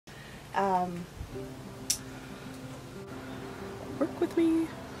Work with me.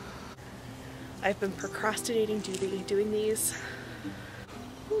 I've been procrastinating doing these.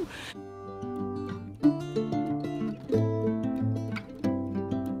 Ooh.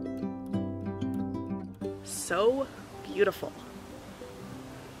 So beautiful.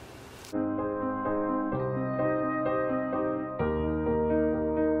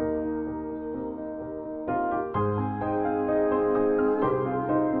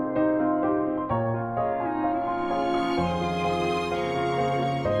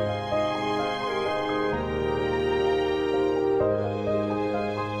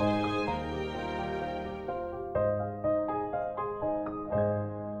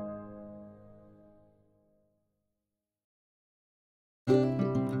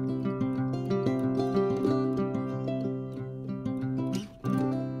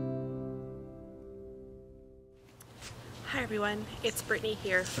 Hi everyone, it's Brittany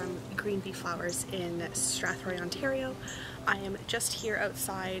here from Green Bee Flowers in Strathroy, Ontario. I am just here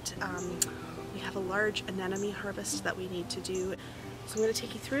outside. We have a large anemone harvest that we need to do. So I'm going to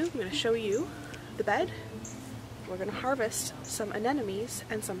take you through, I'm going to show you the bed. We're going to harvest some anemones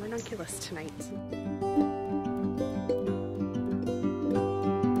and some ranunculus tonight.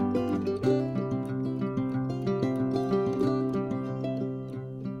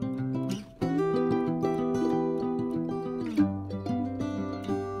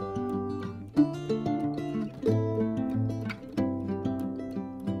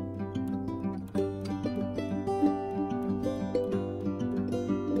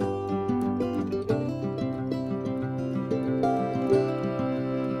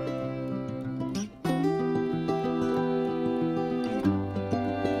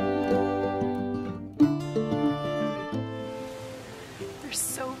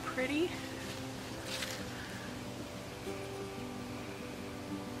 So pretty.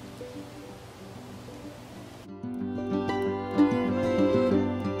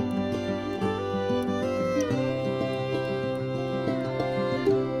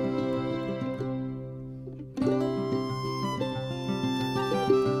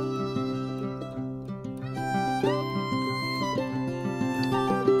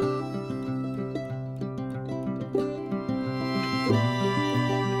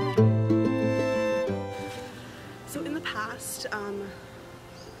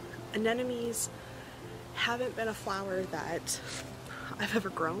 Anemones haven't been a flower that I've ever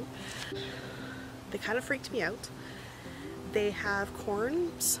grown. They kind of freaked me out. They have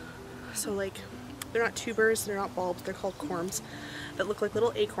corms, so like they're not tubers, they're not bulbs, they're called corms that look like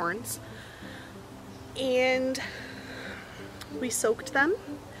little acorns. And we soaked them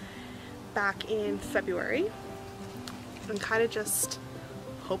back in February and kind of just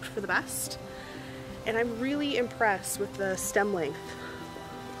hoped for the best. And I'm really impressed with the stem length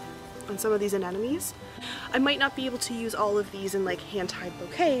on some of these anemones. I might not be able to use all of these in like hand-tied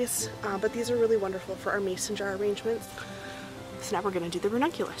bouquets, but these are really wonderful for our mason jar arrangements. So now we're going to do the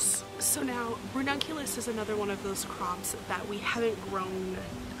ranunculus. So now ranunculus is another one of those crops that we haven't grown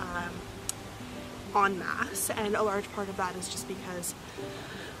en masse, and a large part of that is just because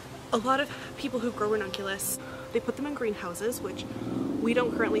a lot of people who grow ranunculus, they put them in greenhouses, which we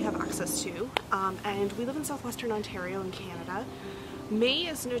don't currently have access to, and we live in southwestern Ontario in Canada. May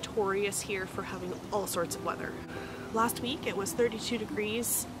is notorious here for having all sorts of weather. Last week it was 32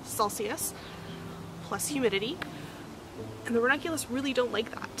 degrees Celsius plus humidity, and the ranunculus really don't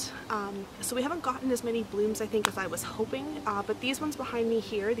like that. So we haven't gotten as many blooms, I think, as I was hoping, but these ones behind me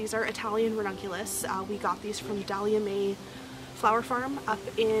here, these are Italian ranunculus. We got these from Dahlia Flower Farm up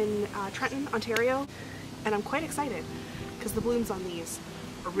in Trenton, Ontario, and I'm quite excited because the blooms on these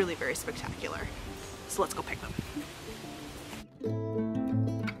are really very spectacular. So let's go pick them.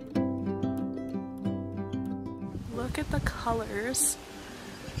 Look at the colors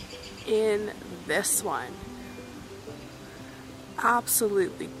in this one.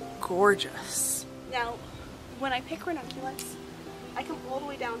 Absolutely gorgeous. Now, when I pick ranunculus, I come all the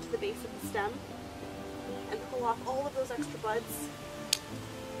way down to the base of the stem and pull off all of those extra buds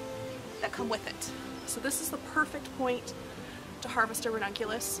that come with it. So this is the perfect point to harvest a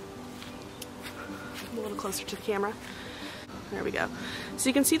ranunculus. Come a little closer to the camera. There we go. So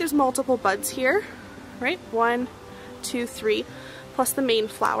you can see there's multiple buds here, right? 1, 2, 3, plus the main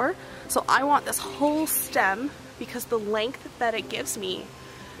flower. So I want this whole stem because the length that it gives me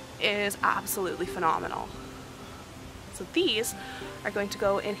is absolutely phenomenal. So these are going to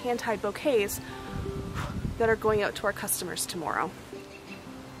go in hand-tied bouquets that are going out to our customers tomorrow.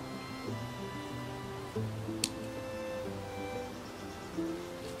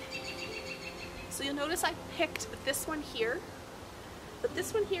 So you'll notice I picked this one here but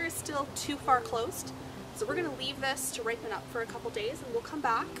this one here is still too far closed. So we're gonna leave this to ripen up for a couple days, and we'll come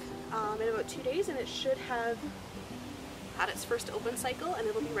back in about 2 days, and it should have had its first open cycle, and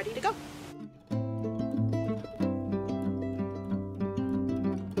it'll be ready to go.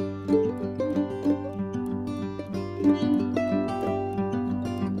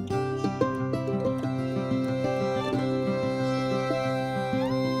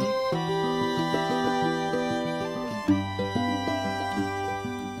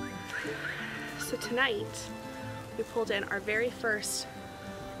 So tonight we pulled in our very first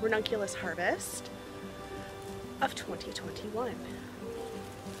ranunculus harvest of 2021.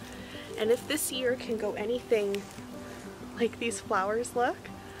 And if this year can go anything like these flowers look,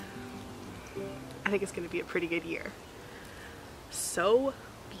 I think it's going to be a pretty good year. So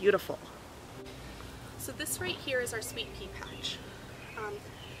beautiful. So this right here is our sweet pea patch.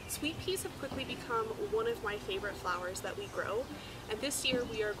 Sweet peas have quickly become one of my favorite flowers that we grow, and this year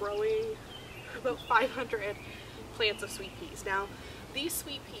we are growing about 500 plants of sweet peas. Now these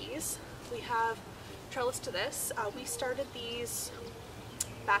sweet peas, we have trellis to this. We started these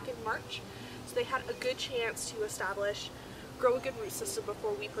back in March, so they had a good chance to establish, grow a good root system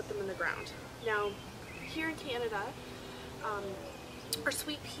before we put them in the ground. Now here in Canada, our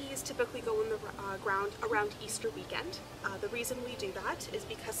sweet peas typically go in the ground around Easter weekend. The reason we do that is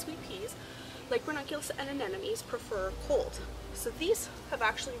because sweet peas, like ranunculus and anemones, prefer cold. So these have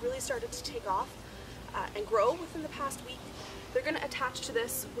actually really started to take off and grow within the past week. They're going to attach to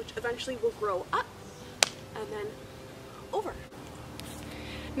this, which eventually will grow up and then over.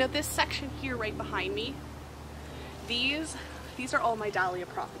 Now this section here right behind me, these are all my dahlia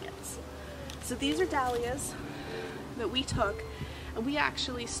propagates. So these are dahlias that we took, and we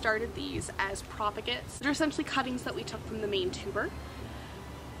actually started these as propagates. They're essentially cuttings that we took from the main tuber.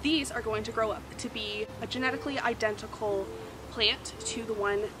 These are going to grow up to be a genetically identical plant to the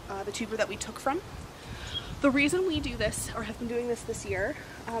one, the tuber that we took from. The reason we do this, or have been doing this year,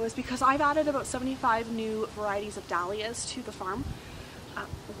 is because I've added about 75 new varieties of dahlias to the farm.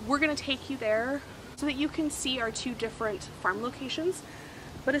 We're going to take you there so that you can see our 2 different farm locations.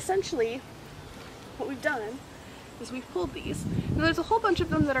 But essentially, what we've done is we've pulled these. Now there's a whole bunch of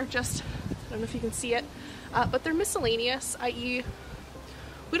them that are just, I don't know if you can see it, but they're miscellaneous, i.e.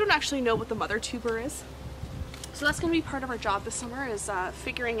 we don't actually know what the mother tuber is. So that's going to be part of our job this summer, is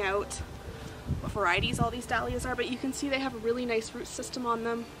figuring out what varieties all these dahlias are, but you can see they have a really nice root system on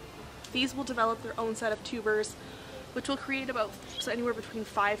them. These will develop their own set of tubers, which will create about anywhere between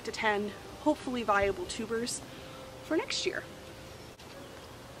 5 to 10 hopefully viable tubers for next year.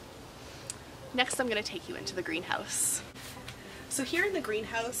 Next, I'm going to take you into the greenhouse. So here in the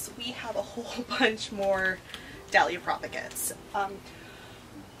greenhouse, we have a whole bunch more dahlia propagates.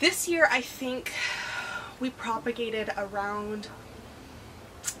 This year, I think we propagated around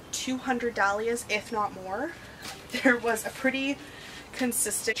 200 dahlias, if not more. There was a pretty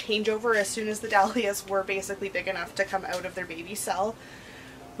consistent changeover as soon as the dahlias were basically big enough to come out of their baby cell.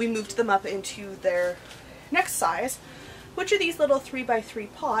 We moved them up into their next size, which are these little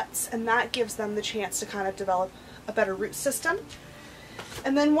 3x3 pots, and that gives them the chance to kind of develop a better root system.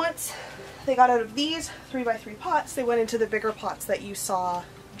 And then once they got out of these 3x3 pots, they went into the bigger pots that you saw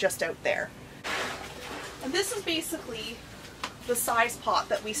just out there. And this is basically the size pot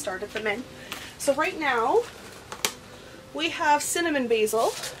that we started them in. So right now we have cinnamon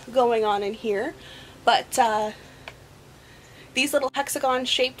basil going on in here, but these little hexagon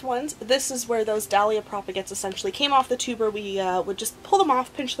shaped ones, this is where those dahlia propagates essentially came off the tuber. We would just pull them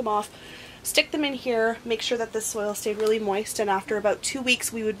off, pinch them off, stick them in here, make sure that the soil stayed really moist, and after about 2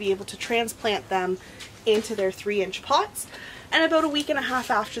 weeks we would be able to transplant them into their 3-inch pots. And about a week and a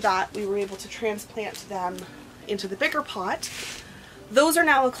half after that we were able to transplant them into the bigger pot. Those are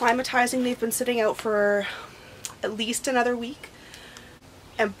now acclimatizing. They've been sitting out for at least another week,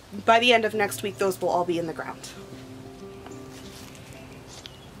 and by the end of next week those will all be in the ground.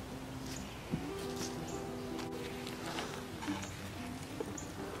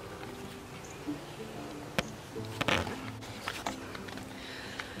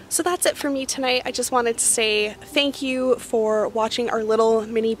 So that's it for me tonight. I just wanted to say thank you for watching our little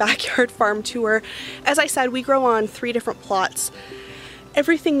mini backyard farm tour. As I said, we grow on 3 different plots.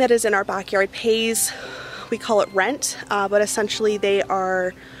 Everything that is in our backyard pays, we call it rent, but essentially they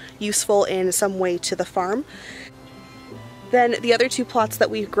are useful in some way to the farm. Then the other 2 plots that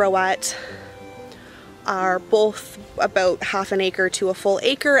we grow at are both about half an acre to a full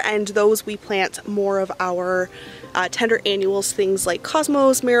acre, and those we plant more of our tender annuals, things like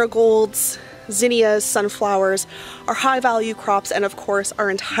cosmos, marigolds, zinnias, sunflowers, our high value crops, and of course our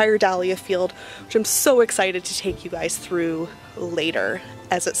entire dahlia field, which I'm so excited to take you guys through later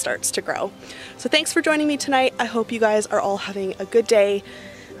as it starts to grow. So thanks for joining me tonight. I hope you guys are all having a good day.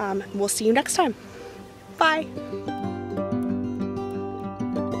 We'll see you next time. Bye.